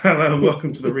Hello and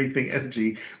welcome to the Rethink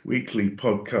Energy Weekly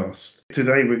podcast.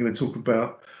 Today we're going to talk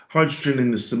about hydrogen in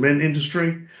the cement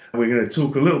industry. We're going to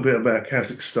talk a little bit about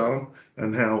Kazakhstan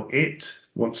and how it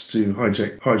wants to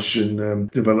hijack hydrogen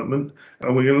development.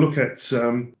 And we're going to look at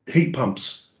heat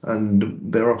pumps and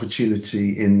their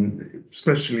opportunity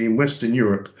especially in Western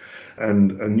Europe,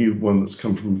 and a new one that's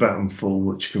come from Vattenfall,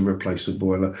 which can replace a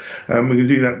boiler. We're going to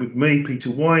do that with me, Peter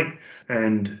White,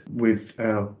 and with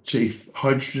our chief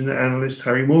hydrogen analyst,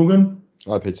 Harry Morgan.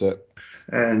 Hi, Peter.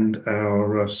 And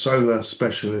our solar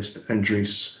specialist,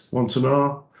 Andres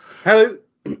Montanar. Hello.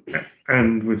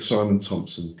 And with Simon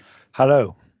Thompson.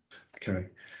 Hello. Okay.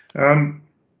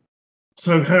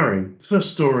 So, Harry, the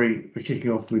first story we're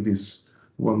kicking off with is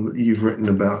one that you've written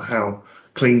about how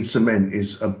clean cement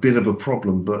is a bit of a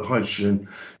problem, but hydrogen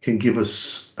can give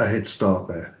us a head start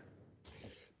there.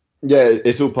 Yeah,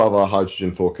 it's all part of our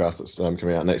hydrogen forecast that's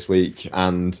coming out next week,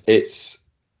 and it's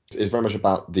very much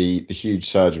about the huge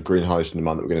surge of green hydrogen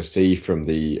demand that we're going to see from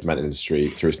the cement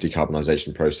industry through its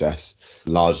decarbonisation process,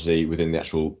 largely within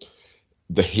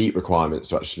the heat requirements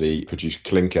to actually produce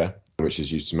clinker, which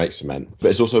is used to make cement. But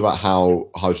it's also about how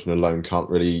hydrogen alone can't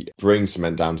really bring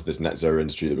cement down to this net zero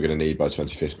industry that we're going to need by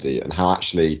 2050, and how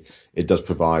actually it does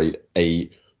provide a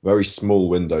very small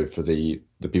window for the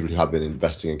people who have been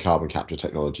investing in carbon capture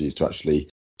technologies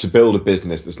to build a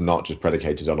business that's not just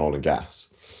predicated on oil and gas.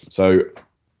 So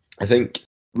I think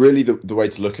really the way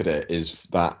to look at it is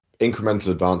that incremental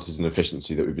advances in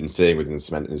efficiency that we've been seeing within the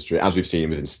cement industry, as we've seen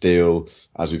within steel,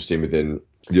 as we've seen within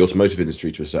the automotive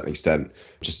industry to a certain extent,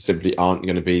 just simply aren't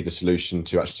going to be the solution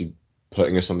to actually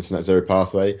putting us on this net zero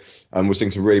pathway. And we're seeing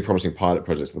some really promising pilot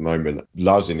projects at the moment,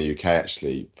 largely in the UK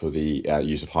actually, for the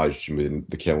use of hydrogen within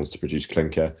the kilns to produce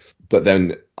clinker. But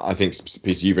then I think,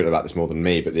 Peter, you've written about this more than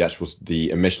me, but the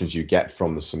emissions you get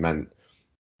from the cement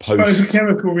it's a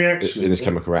chemical reaction. In this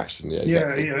chemical reaction, yeah,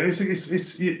 exactly. Yeah.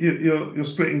 It's you're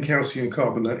splitting calcium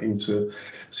carbonate into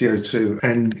CO2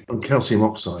 and calcium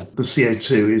oxide. The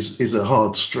CO2 is a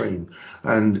hard stream,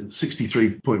 and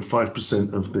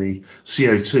 63.5% of the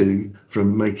CO2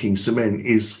 from making cement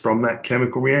is from that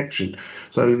chemical reaction.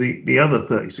 So the other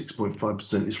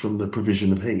 36.5% is from the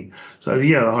provision of heat. So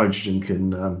the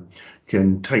hydrogen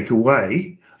can take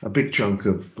away a big chunk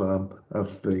of the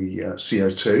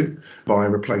CO2 by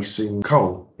replacing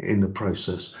coal in the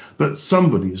process. But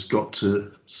somebody's got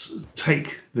to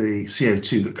take the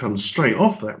CO2 that comes straight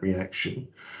off that reaction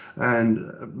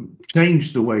and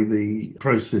change the way the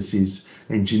process is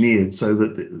engineered so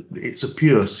that it's a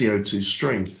pure CO2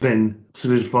 stream, then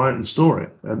solidify it and store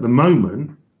it. At the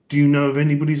moment, do you know of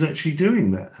anybody who's actually doing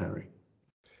that, Harry?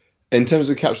 In terms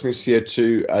of capturing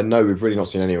CO2, no, we've really not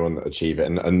seen anyone achieve it.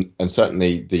 And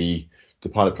certainly the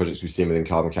pilot projects we've seen within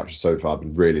carbon capture so far have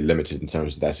been really limited in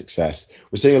terms of their success.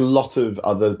 We're seeing a lot of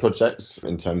other projects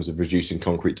in terms of reducing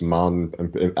concrete demand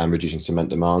and reducing cement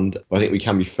demand. But I think we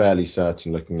can be fairly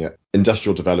certain, looking at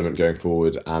industrial development going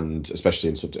forward, and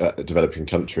especially in sort of developing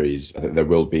countries, that there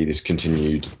will be this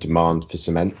continued demand for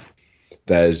cement.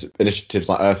 There's initiatives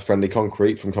like earth-friendly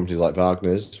concrete from companies like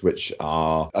Wagner's, which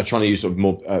are trying to use sort of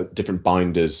more different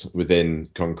binders within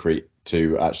concrete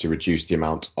to actually reduce the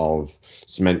amount of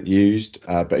cement used.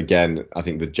 But again, I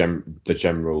think the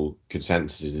general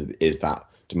consensus is that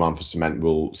demand for cement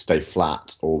will stay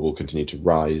flat or will continue to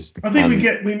rise. I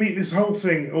think we meet this whole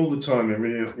thing all the time in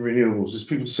renewables, is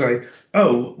people say,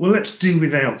 oh, well, let's do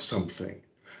without something.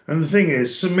 And the thing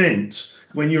is, cement,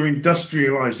 when you're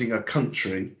industrializing a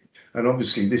country, and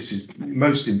obviously this is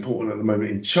most important at the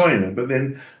moment in China, but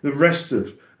then the rest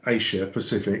of Asia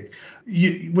Pacific,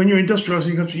 when you're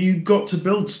industrializing a country, you've got to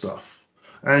build stuff,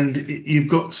 and you've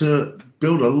got to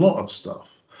build a lot of stuff,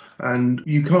 and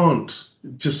you can't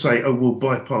just say, oh, we'll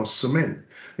bypass cement.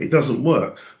 It doesn't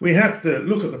work. We have to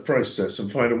look at the process and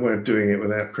find a way of doing it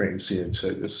without creating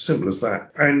CO2. As simple as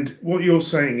that. And what you're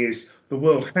saying is the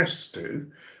world has to,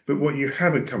 but what you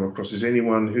haven't come across is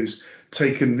anyone who's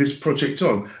taken this project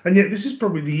on. And yet this is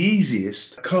probably the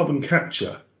easiest carbon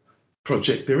capture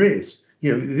project there is.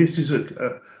 This is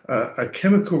a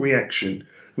chemical reaction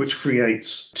which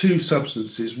creates two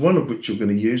substances, one of which you're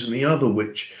going to use and the other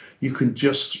which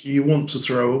you want to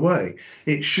throw away.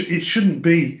 It shouldn't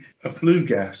be a flue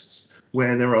gas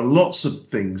where there are lots of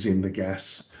things in the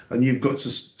gas and you've got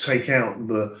to take out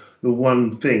the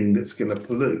one thing that's going to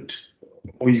pollute.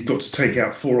 Or you've got to take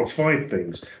out 4 or 5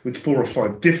 things with 4 or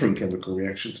 5 different chemical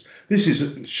reactions. This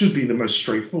should be the most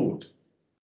straightforward.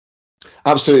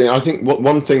 Absolutely. I think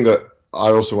one thing that I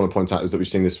also want to point out is that we've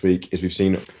seen this week is we've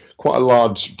seen quite a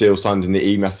large deal signed in the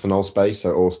e-methanol space.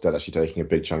 So Ørsted actually taking a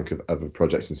big chunk of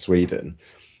projects in Sweden.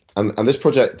 And this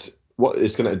project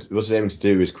what's aiming to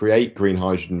do is create green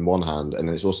hydrogen on one hand, and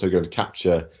then it's also going to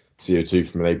capture CO2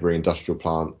 from a neighbouring industrial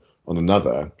plant on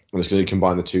another, and it's going to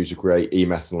combine the two to create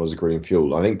e-methanol as a green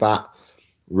fuel. I think that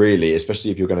really,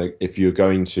 especially if you're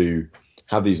going to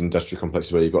have these industrial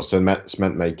complexes where you've got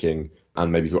cement making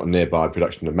and maybe you've got a nearby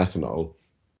production of methanol,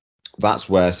 that's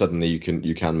where suddenly you can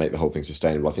make the whole thing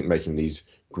sustainable. I think making these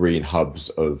green hubs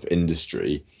of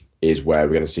industry is where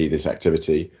we're going to see this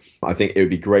activity. I think it would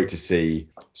be great to see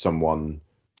someone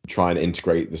try and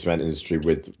integrate the cement industry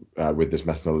with this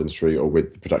methanol industry or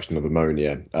with the production of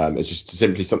ammonia. It's just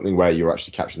simply something where you're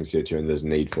actually capturing CO2 and there's a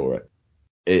need for it.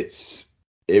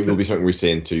 It will be something we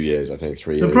see in 2 years, I think,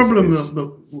 3 years. The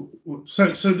problem,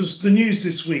 so the news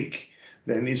this week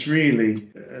then is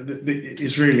really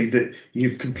that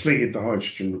you've completed the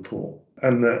hydrogen report,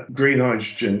 and that green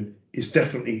hydrogen is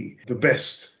definitely the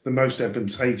most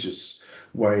advantageous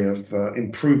way of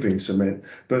improving cement,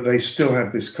 but they still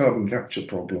have this carbon capture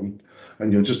problem,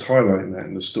 and you're just highlighting that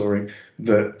in the story,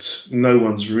 that no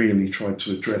one's really tried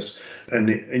to address.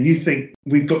 And you think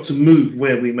we've got to move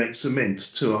where we make cement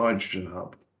to a hydrogen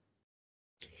hub?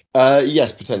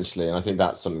 Yes, potentially, and I think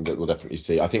that's something that we'll definitely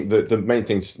see. I think the main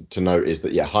thing to note is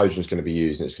that hydrogen is going to be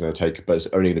used, and but it's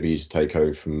only going to be used to take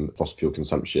over from fossil fuel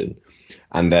consumption.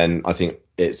 And then I think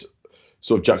it's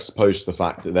sort of juxtaposed to the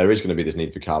fact that there is going to be this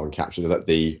need for carbon capture that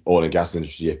the oil and gas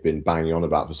industry have been banging on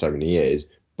about for so many years,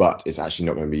 but it's actually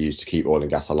not going to be used to keep oil and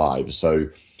gas alive. So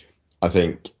I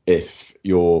think if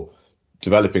you're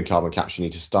developing carbon capture, you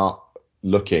need to start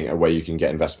looking at where you can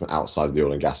get investment outside of the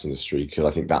oil and gas industry, because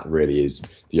I think that really is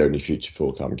the only future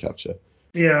for carbon capture.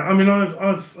 Yeah, I mean,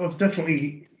 I've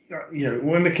definitely,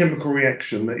 when a chemical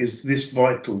reaction that is this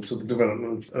vital to the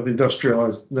development of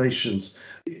industrialized nations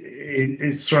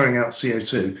is throwing out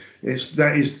CO2,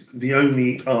 that is the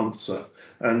only answer.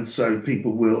 And so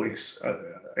people will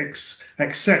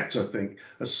accept, I think,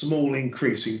 a small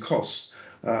increase in cost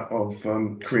of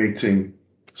creating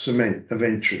cement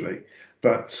eventually.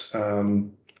 But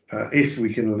if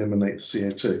we can eliminate the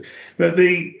CO2, but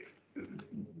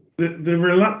the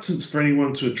reluctance for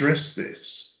anyone to address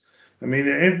this, I mean,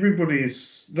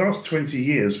 last 20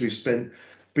 years we've spent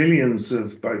billions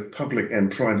of both public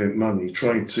and private money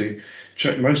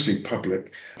mostly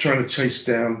public, trying to chase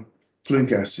down flue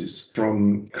gases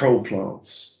from coal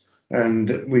plants,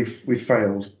 and we've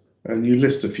failed. And you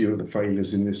list a few of the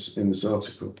failures in this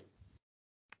article.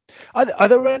 Are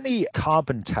there any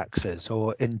carbon taxes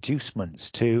or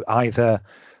inducements to either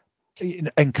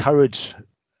encourage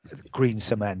green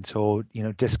cement or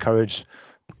discourage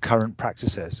current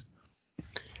practices?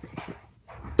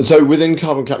 So within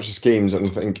carbon capture schemes, I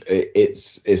think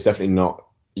it's definitely not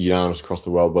unanimous across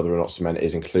the world whether or not cement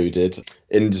is included.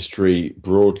 Industry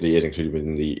broadly is included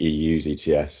within the EU's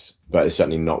ETS, but it's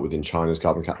certainly not within China's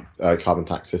carbon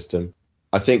tax system.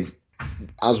 I think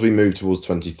as we move towards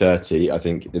 2030, I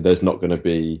think there's not going to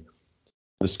be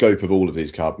the scope of all of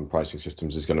these carbon pricing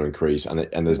systems is going to increase, and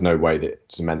there's no way that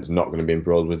cement is not going to be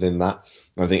embroiled within that.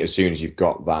 And I think as soon as you've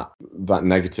got that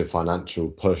negative financial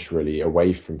push really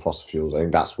away from fossil fuels, I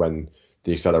think that's when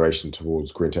the acceleration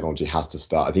towards green technology has to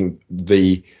start. I think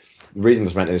the reason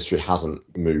the cement industry hasn't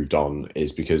moved on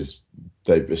is because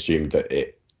they've assumed that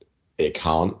it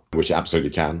can't, which it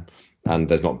absolutely can. And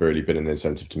there's not really been an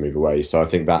incentive to move away. So I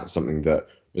think that's something that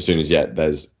as soon as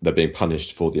they're being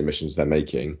punished for the emissions they're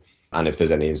making. And if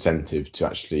there's any incentive to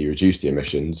actually reduce the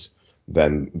emissions,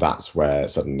 then that's where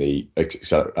suddenly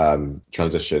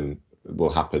transition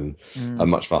will happen at a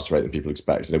much faster rate than people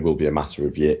expect. And it will be a matter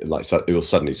of years, it will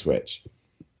suddenly switch.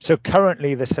 So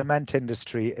currently the cement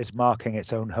industry is marking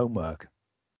its own homework.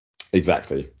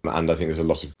 Exactly. And I think there's a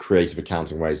lot of creative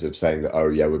accounting ways of saying that,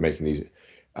 we're making these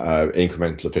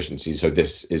incremental efficiencies, so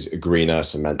this is a greener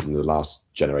cement than the last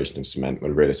generation of cement,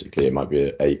 when realistically it might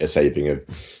be a saving of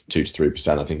 2 to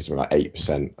 3%. I think it's something like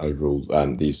 8%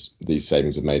 overall. These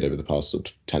savings are made over the past sort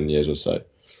of 10 years or so.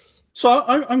 So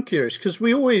I'm curious, because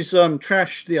we always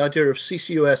trash the idea of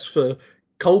CCUS for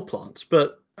coal plants,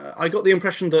 but I got the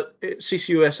impression that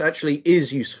CCUS actually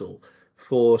is useful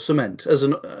for cement as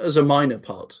a minor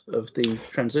part of the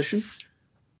transition.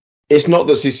 It's not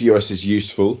that CCUS is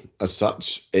useful as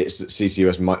such. It's that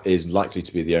CCUS is likely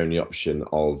to be the only option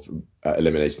of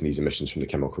eliminating these emissions from the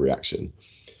chemical reaction.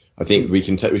 I think we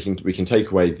can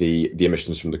take away the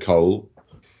emissions from the coal,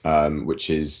 which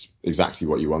is exactly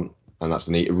what you want, and that's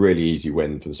a really easy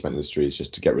win for the cement industry. It's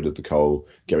just to get rid of the coal,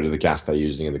 get rid of the gas they're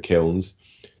using in the kilns.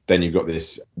 Then you've got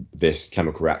this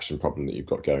chemical reaction problem that you've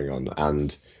got going on,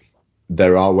 and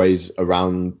there are ways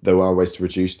to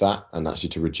reduce that, and actually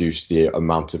to reduce the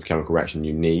amount of chemical reaction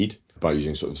you need by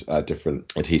using sort of different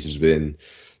adhesives within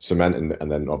cement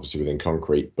and then obviously within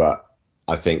concrete. But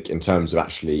I think in terms of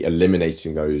actually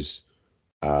eliminating those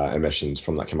emissions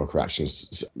from that chemical reaction,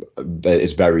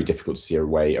 it's very difficult to see a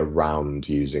way around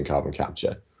using carbon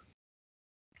capture.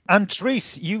 And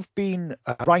Therese, you've been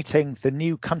writing the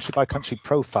new country-by-country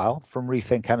profile from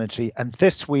Rethink Energy, and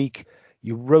this week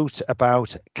you wrote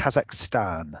about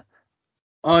Kazakhstan.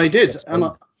 I did,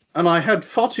 and I had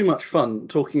far too much fun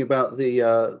talking about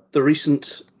the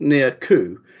recent near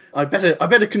coup. I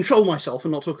better control myself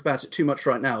and not talk about it too much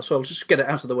right now, so I'll just get it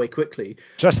out of the way quickly.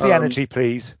 Just the energy,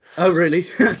 please. Oh, really?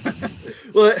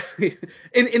 Well,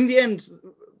 in the end,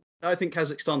 I think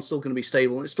Kazakhstan's still going to be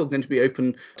stable. It's still going to be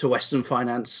open to Western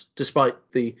finance, despite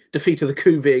the defeat of the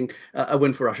coup being a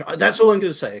win for Russia. That's all I'm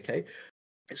going to say, okay?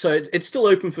 So it's still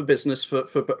open for business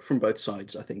from both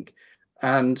sides, I think.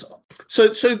 And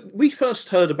so we first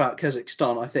heard about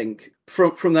Kazakhstan, I think,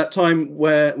 from that time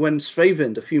when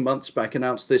Sveivind a few months back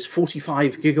announced this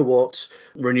 45 gigawatt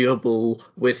renewable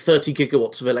with 30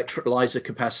 gigawatts of electrolyzer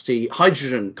capacity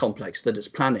hydrogen complex that it's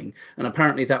planning. And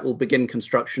apparently that will begin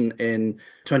construction in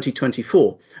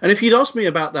 2024. And if you'd asked me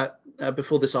about that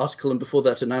before this article and before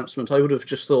that announcement, I would have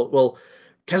just thought, well,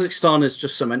 Kazakhstan is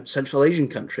just some Central Asian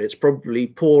country. It's probably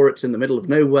poor. It's in the middle of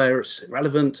nowhere. It's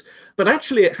irrelevant. But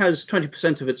actually, it has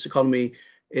 20% of its economy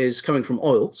is coming from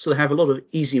oil. So they have a lot of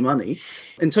easy money.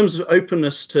 In terms of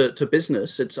openness to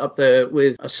business, it's up there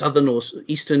with a southern or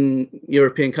eastern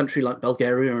European country like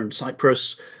Bulgaria and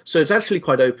Cyprus. So it's actually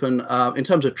quite open. In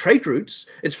terms of trade routes,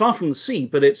 it's far from the sea,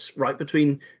 but it's right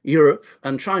between Europe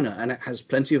and China. And it has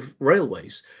plenty of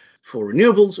railways. For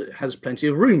renewables, it has plenty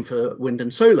of room for wind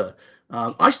and solar.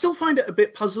 I still find it a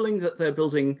bit puzzling that they're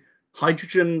building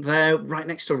hydrogen there right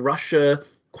next to Russia,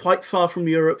 quite far from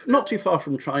Europe, not too far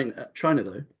from China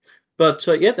though. But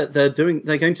yeah, they're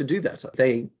going to do that.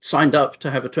 They signed up to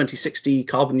have a 2060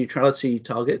 carbon neutrality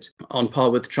target on par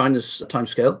with China's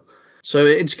timescale. So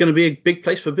it's going to be a big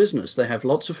place for business. They have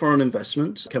lots of foreign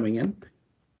investment coming in.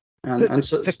 And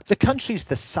so the country's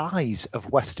the size of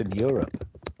Western Europe.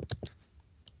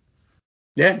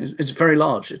 Yeah, it's very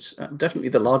large. It's definitely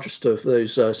the largest of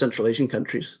those Central Asian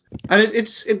countries, and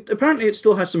apparently it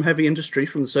still has some heavy industry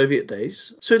from the Soviet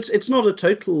days. So it's not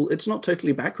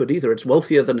totally backward either. It's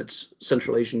wealthier than its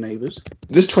Central Asian neighbours.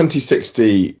 This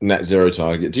 2060 net zero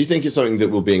target, do you think it's something that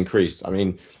will be increased? I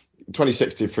mean,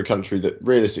 2060 for a country that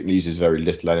realistically uses very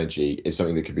little energy is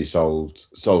something that could be solved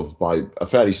by a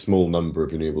fairly small number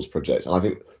of renewables projects, and I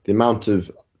think the amount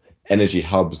of energy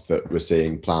hubs that we're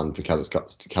seeing planned for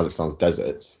Kazakhstan's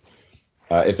deserts,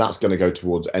 if that's going to go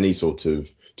towards any sort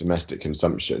of domestic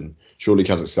consumption, surely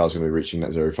Kazakhstan's going to be reaching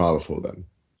net zero far before then.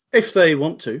 If they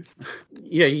want to.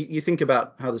 Yeah, you think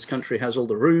about how this country has all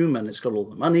the room and it's got all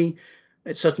the money.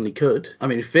 It certainly could. I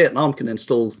mean, if Vietnam can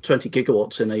install 20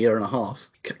 gigawatts in a year and a half,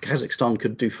 Kazakhstan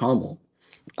could do far more.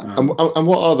 And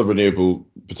what are the renewable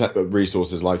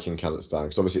resources like in Kazakhstan?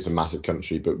 Because obviously it's a massive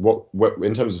country, but what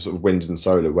in terms of sort of wind and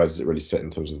solar, where does it really sit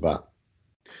in terms of that?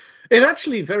 It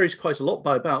actually varies quite a lot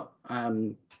by about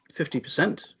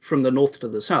 50% from the north to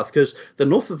the south, because the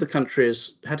north of the country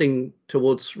is heading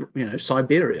towards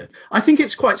Siberia. I think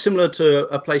it's quite similar to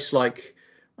a place like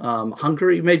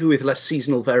Hungary, maybe with less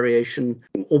seasonal variation,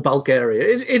 or Bulgaria.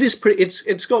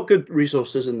 It's got good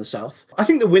resources in the south. I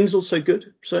think the wind's also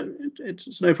good, so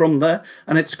it's no problem there.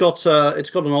 And it's got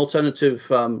an alternative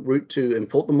route to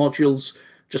import the modules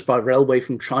just by railway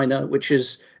from China,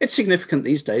 it's significant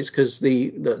these days because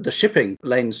the shipping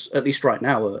lanes, at least right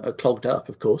now, are clogged up,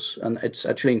 of course, and it's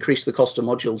actually increased the cost of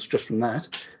modules just from that.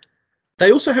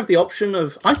 They also have the option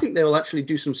of, I think they will actually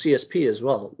do some CSP as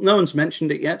well. No one's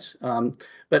mentioned it yet,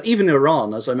 but even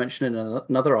Iran, as I mentioned in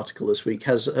another article this week,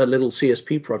 has a little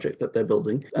CSP project that they're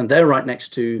building, and they're right next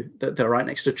to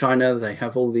China. They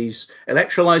have all these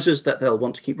electrolyzers that they'll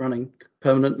want to keep running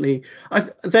permanently.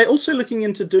 They're also looking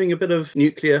into doing a bit of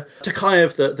nuclear.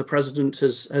 Tokayev, the president,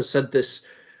 has said this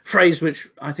phrase, which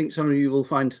I think some of you will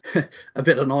find a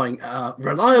bit annoying: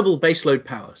 reliable baseload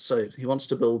power. So he wants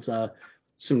to build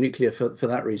some nuclear for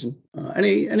that reason.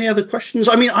 Any other questions?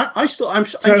 I mean, I'm sure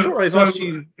I've asked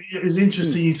you. It's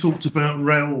interesting you talked about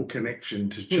rail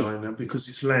connection to China because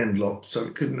it's landlocked, so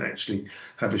it couldn't actually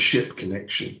have a ship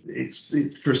connection. It's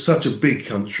for such a big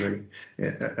country,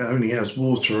 it only has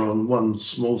water on one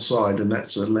small side, and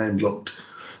that's a landlocked.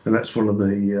 And that's one of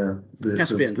the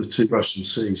two Russian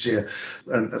seas, yeah.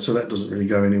 And so that doesn't really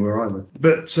go anywhere either.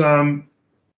 But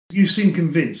you seem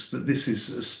convinced that this is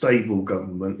a stable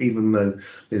government, even though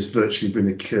there's virtually been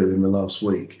a coup in the last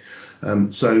week.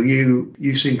 So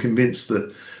you seem convinced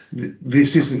that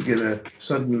this isn't going to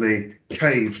suddenly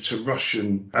cave to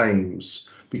Russian aims,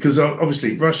 because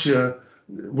obviously Russia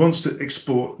wants to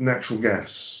export natural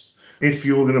gas. if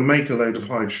you're going to make a load of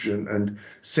hydrogen and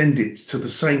send it to the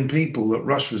same people that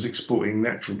Russia's exporting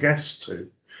natural gas to,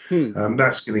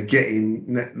 that's going to get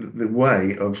in the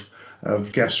way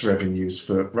of gas revenues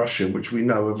for Russia, which we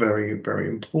know are very, very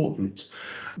important.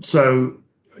 So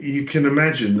you can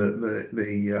imagine that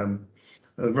the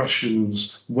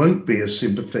Russians won't be as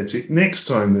sympathetic next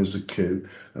time there's a coup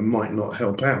and might not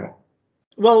help out.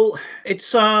 Well,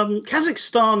 it's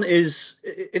Kazakhstan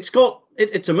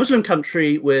it's a Muslim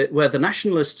country where the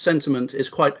nationalist sentiment is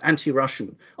quite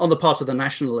anti-Russian on the part of the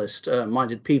nationalist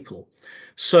minded people.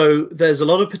 So there's a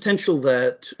lot of potential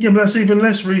there. Yeah, but that's even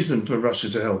less reason for Russia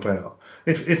to help out.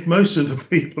 If most of the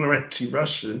people are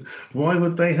anti-Russian, why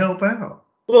would they help out?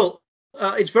 Well,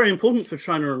 it's very important for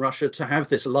China and Russia to have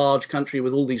this large country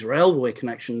with all these railway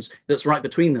connections that's right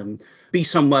between them be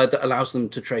somewhere that allows them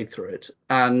to trade through it.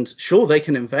 And sure, they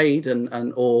can invade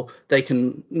or they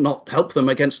can not help them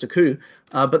against a coup,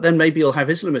 but then maybe you'll have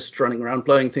Islamists running around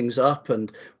blowing things up, and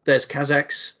there's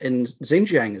Kazakhs in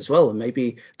Xinjiang as well, and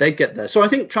maybe they'd get there. So I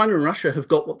think China and Russia have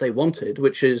got what they wanted,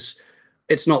 which is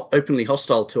it's not openly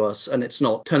hostile to us, and it's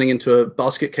not turning into a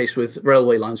basket case with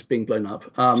railway lines being blown up.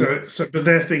 But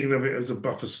they're thinking of it as a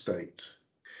buffer state.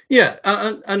 Yeah,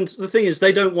 and the thing is,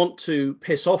 they don't want to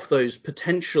piss off those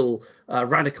potential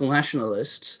radical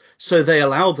nationalists, so they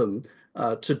allow them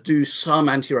to do some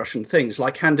anti-Russian things,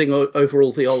 like handing over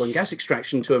all the oil and gas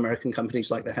extraction to American companies,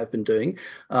 like they have been doing.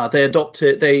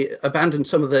 They abandoned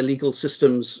some of their legal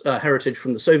systems heritage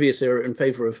from the Soviet era in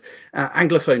favor of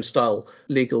Anglophone-style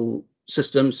legal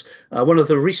systems. One of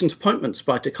the recent appointments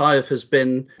by Tokayev has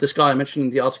been this guy I mentioned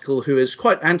in the article who is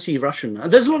quite anti-Russian.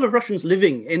 There's a lot of Russians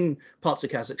living in parts of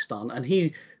Kazakhstan, and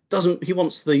he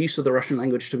wants the use of the Russian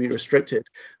language to be restricted.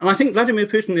 And I think Vladimir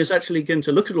Putin is actually going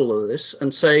to look at all of this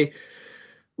and say,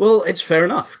 well, it's fair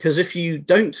enough, because if you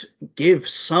don't give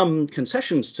some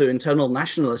concessions to internal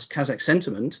nationalist Kazakh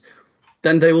sentiment,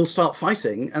 then they will start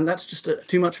fighting, and that's just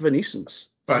too much of a nuisance.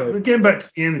 Right, so, getting back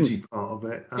to the energy part of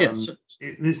it, yes.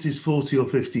 This is 40 or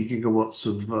 50 gigawatts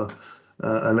of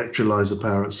electrolyzer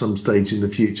power at some stage in the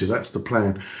future. That's the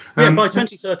plan. Yeah, by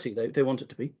 2030, they want it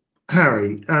to be.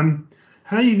 Harry,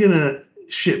 how are you going to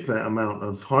ship that amount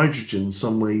of hydrogen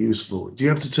somewhere useful? Do you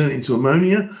have to turn it into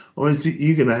ammonia, or is it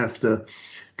you going to have to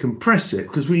compress it?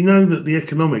 Because we know that the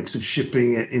economics of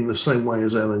shipping it in the same way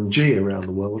as LNG around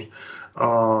the world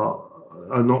are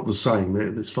not the same.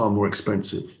 It's far more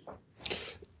expensive.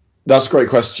 That's a great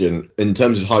question. In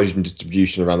terms of hydrogen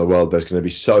distribution around the world, there's going to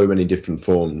be so many different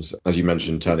forms. As you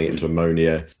mentioned, turning it into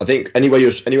ammonia. I think anywhere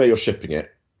you're shipping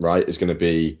it, right, is going to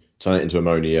be turn it into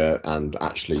ammonia and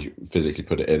actually physically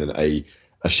put it in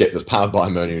a ship that's powered by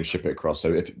ammonia and ship it across.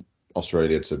 So if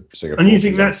Australia to Singapore. And you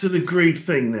think that's an agreed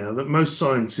thing now, that most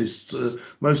scientists,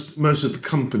 most of the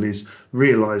companies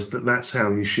realise that that's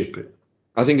how you ship it?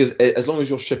 I think as long as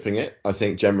you're shipping it, I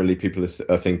think generally people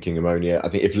are thinking ammonia. I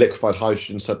think if liquefied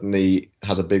hydrogen suddenly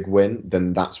has a big win,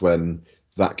 then that's when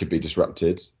that could be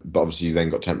disrupted. But obviously you've then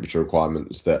got temperature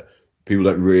requirements that people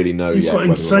don't really know yet. You've got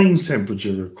insane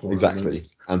temperature requirements. Exactly.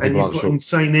 And you've got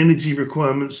insane energy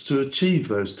requirements to achieve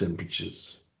those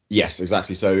temperatures. Yes,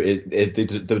 exactly. So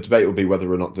the debate will be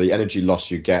whether or not the energy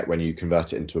loss you get when you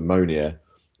convert it into ammonia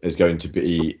is going to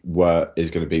be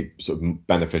sort of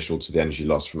beneficial to the energy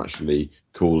loss from actually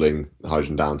cooling the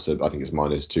hydrogen down to, I think it's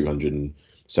minus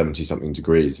 270 something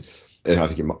degrees. I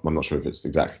think I'm not sure if it's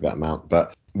exactly that amount,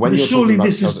 but surely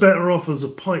this is better off as a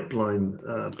pipeline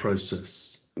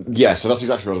process. Yeah, so that's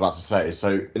exactly what I was about to say.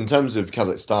 So in terms of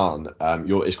Kazakhstan,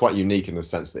 it's quite unique in the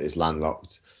sense that it's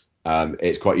landlocked.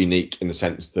 It's quite unique in the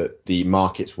sense that the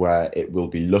markets where it will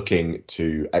be looking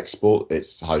to export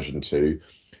its hydrogen to,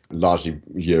 largely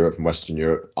Europe and Western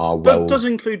Europe, are well. That does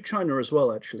include China as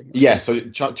well, actually. Yeah, so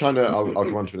China, I'll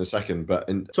come on to in a second, but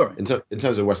in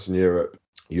terms of Western Europe,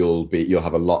 you'll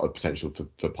have a lot of potential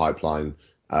for pipeline,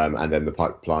 and then the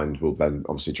pipeline will then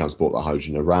obviously transport the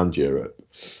hydrogen around Europe.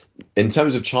 In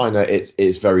terms of China,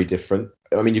 it's very different.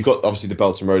 I mean, you've got obviously the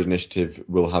Belt and Road Initiative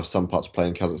will have some part to play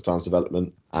in Kazakhstan's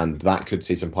development, and that could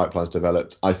see some pipelines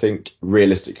developed. I think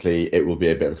realistically, it will be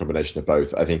a bit of a combination of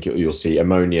both. I think you'll see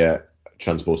ammonia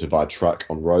transported via truck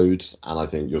on roads, and I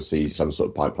think you'll see some sort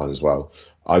of pipeline as well.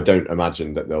 I don't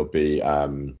imagine that there'll be I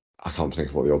can't think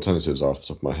of what the alternatives are off the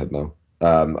top of my head now.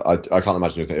 I can't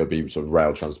imagine that it'll be sort of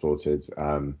rail transported.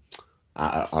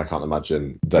 I can't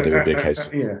imagine that it would be a case.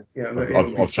 I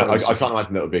can't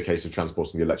imagine that it would be a case of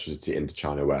transporting the electricity into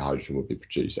China where hydrogen will be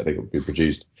produced. I think it will be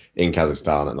produced in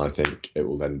Kazakhstan, and I think it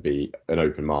will then be an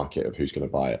open market of who's going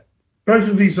to buy it. Both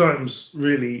of these items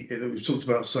really that we've talked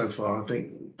about so far, I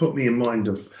think, put me in mind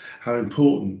of how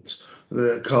important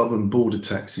the carbon border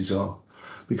taxes are.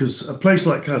 because a place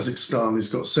like Kazakhstan has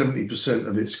got 70%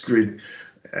 of its grid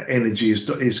energy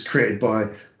is created by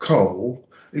coal.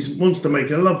 It wants to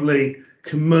make a lovely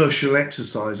commercial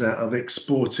exercise out of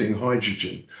exporting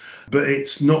hydrogen, but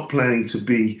it's not planning to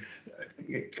be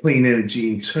clean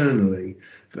energy internally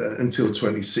until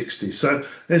 2060. So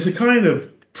there's a kind of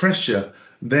pressure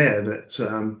there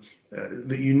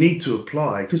that you need to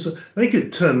apply, because they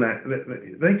could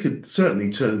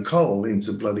certainly turn coal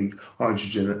into bloody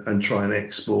hydrogen and try and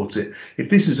export it if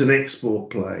this is an export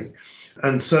play.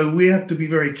 And so we have to be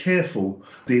very careful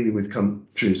dealing with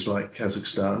countries like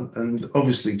Kazakhstan, and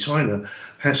obviously China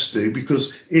has to,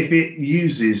 because if it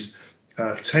uses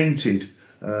tainted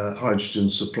hydrogen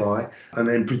supply and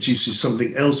then produces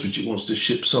something else which it wants to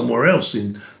ship somewhere else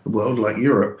in the world, like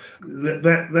Europe,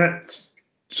 that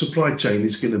supply chain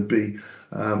is going to be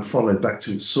followed back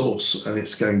to its source, and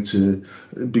it's going to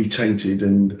be tainted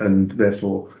and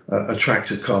therefore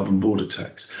attract a carbon border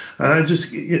tax.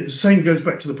 The same goes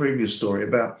back to the previous story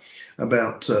about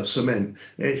cement.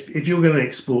 If you're going to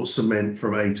export cement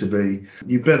from A to B,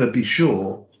 you better be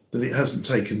sure that it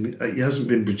hasn't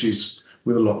been produced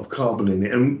with a lot of carbon in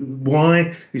it. And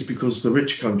why? Is because the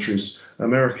rich countries,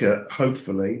 America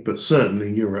hopefully, but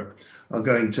certainly Europe, are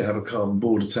going to have a carbon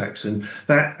border tax, and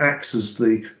that acts as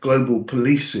the global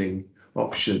policing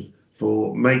option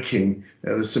for making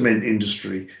the cement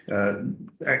industry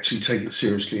actually take it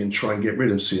seriously and try and get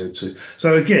rid of CO2.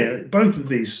 So again, both of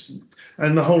these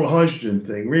and the whole hydrogen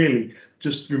thing really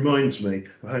just reminds me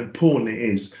of how important it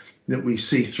is that we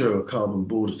see through a carbon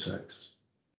border tax.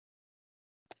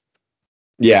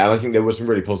 Yeah, and I think there were some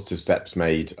really positive steps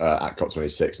made at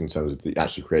COP26 in terms of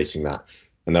actually creating that.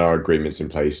 And there are agreements in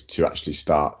place to actually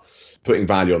start putting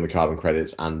value on the carbon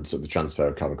credits and sort of the transfer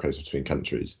of carbon credits between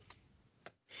countries.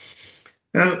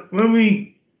 Now, when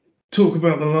we talk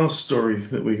about the last story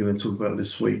that we're going to talk about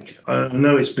this week, I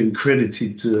know it's been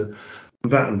credited to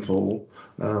Vattenfall,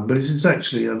 but it is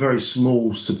actually a very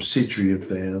small subsidiary of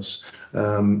theirs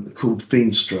called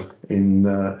Feenstra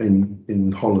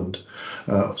in Holland,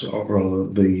 or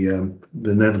rather the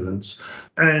Netherlands,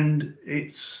 and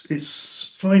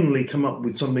it's finally come up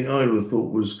with something I would have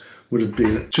thought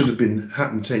should have been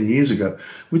happened 10 years ago,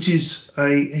 which is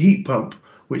a heat pump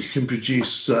which can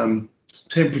produce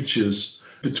temperatures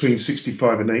between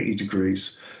 65 and 80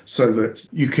 degrees, so that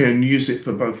you can use it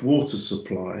for both water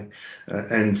supply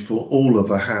and for all of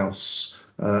a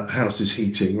house's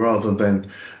heating, rather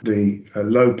than the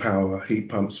low power heat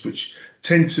pumps which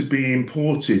tend to be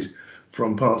imported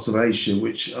from parts of Asia,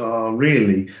 which are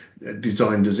really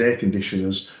designed as air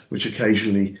conditioners, which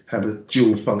occasionally have a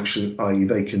dual function, i.e.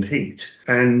 they can heat.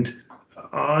 And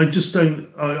I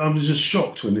was just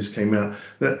shocked when this came out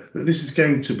that this is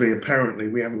going to be, apparently,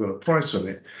 we haven't got a price on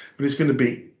it, but it's going to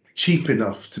be cheap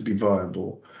enough to be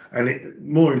viable. And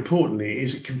more importantly,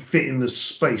 is it can fit in the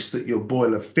space that your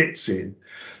boiler fits in.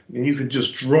 And you can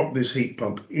just drop this heat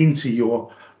pump into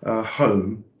your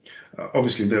home.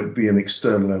 Obviously, there would be an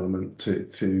external element to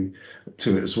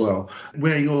it as well,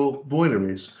 where your boiler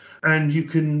is. And you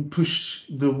can push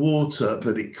the water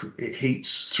that it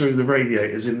heats through the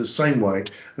radiators in the same way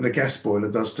that a gas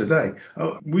boiler does today.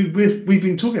 We've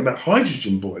been talking about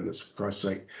hydrogen boilers, for Christ's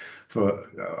sake, for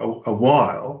a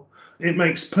while. It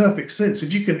makes perfect sense.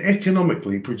 If you can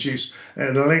economically produce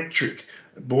an electric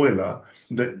boiler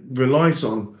that relies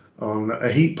on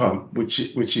a heat pump, which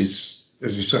is,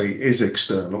 as you say, is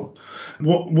external,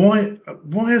 why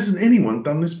hasn't anyone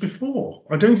done this before?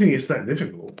 I don't think it's that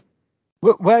difficult.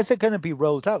 Where's it going to be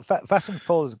rolled out?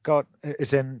 Vattenfall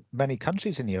is in many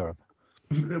countries in Europe.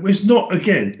 It's not,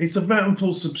 again, it's a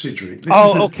Vattenfall subsidiary. This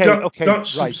is a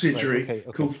Dutch subsidiary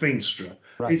called Feenstra.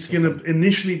 It's going to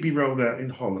initially be rolled out in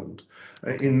Holland,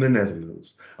 in the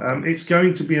Netherlands. It's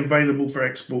going to be available for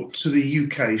export to the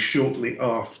UK shortly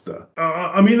after.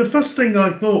 The first thing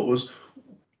I thought was,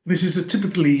 this is a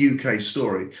typically UK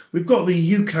story. We've got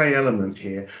the UK element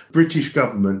here, British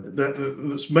government,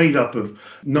 that's made up of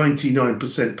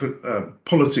 99%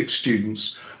 politics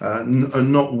students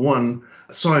and not one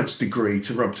science degree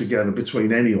to rub together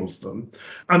between any of them.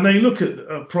 And they look at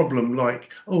a problem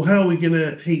like, how are we going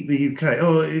to heat the UK?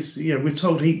 We're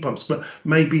told heat pumps, but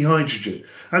maybe hydrogen.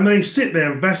 And they sit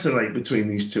there and vacillate between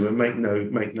these two and make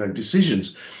no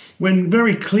decisions, when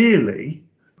very clearly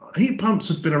heat pumps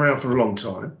have been around for a long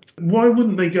time. Why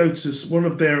wouldn't they go to one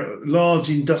of their large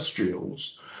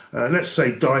industrials, let's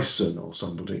say Dyson or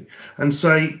somebody, and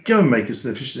say, go and make us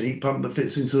an efficient heat pump that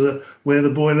fits into where the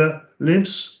boiler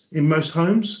lives in most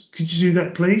homes? Could you do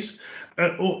that, please?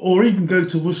 Or even go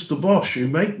to Worcester Bosch, who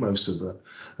make most of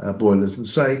the boilers, and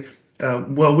say,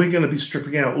 well, we're going to be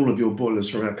stripping out all of your boilers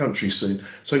from our country soon.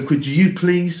 So could you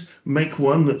please make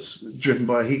one that's driven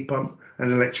by a heat pump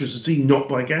and electricity, not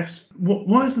by gas?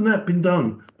 Why hasn't that been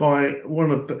done by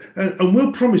one of the... And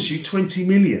we'll promise you 20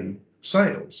 million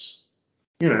sales,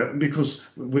 because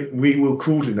we will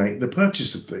coordinate the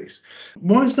purchase of these.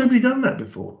 Why has nobody done that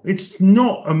before? It's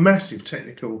not a massive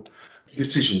technical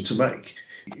decision to make.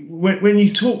 When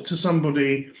you talk to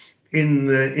somebody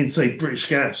in say British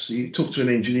Gas, you talk to an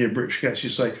engineer at British Gas, you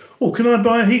say, "Oh, can I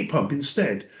buy a heat pump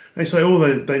instead?" They say, "Oh,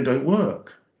 they don't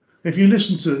work." If you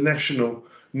listen to the national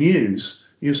news,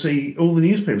 you see all the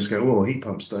newspapers go, "Oh, heat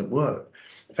pumps don't work,"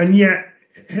 and yet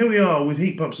here we are with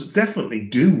heat pumps that definitely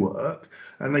do work,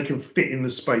 and they can fit in the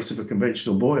space of a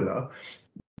conventional boiler,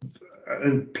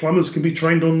 and plumbers can be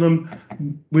trained on them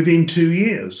within 2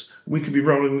 years. We could be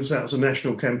rolling this out as a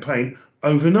national campaign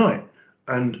overnight.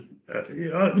 And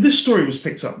this story was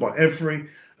picked up by every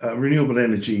renewable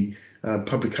energy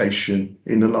publication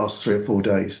in the last 3 or 4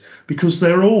 days, because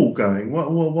they're all going, well,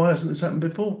 why hasn't this happened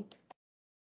before?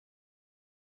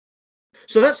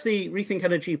 So that's the Rethink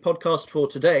Energy podcast for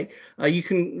today. You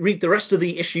can read the rest of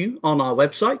the issue on our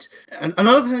website. And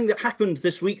another thing that happened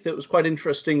this week that was quite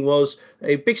interesting was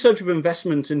a big surge of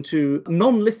investment into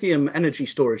non-lithium energy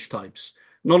storage types,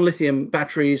 non-lithium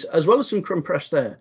batteries, as well as some compressed air.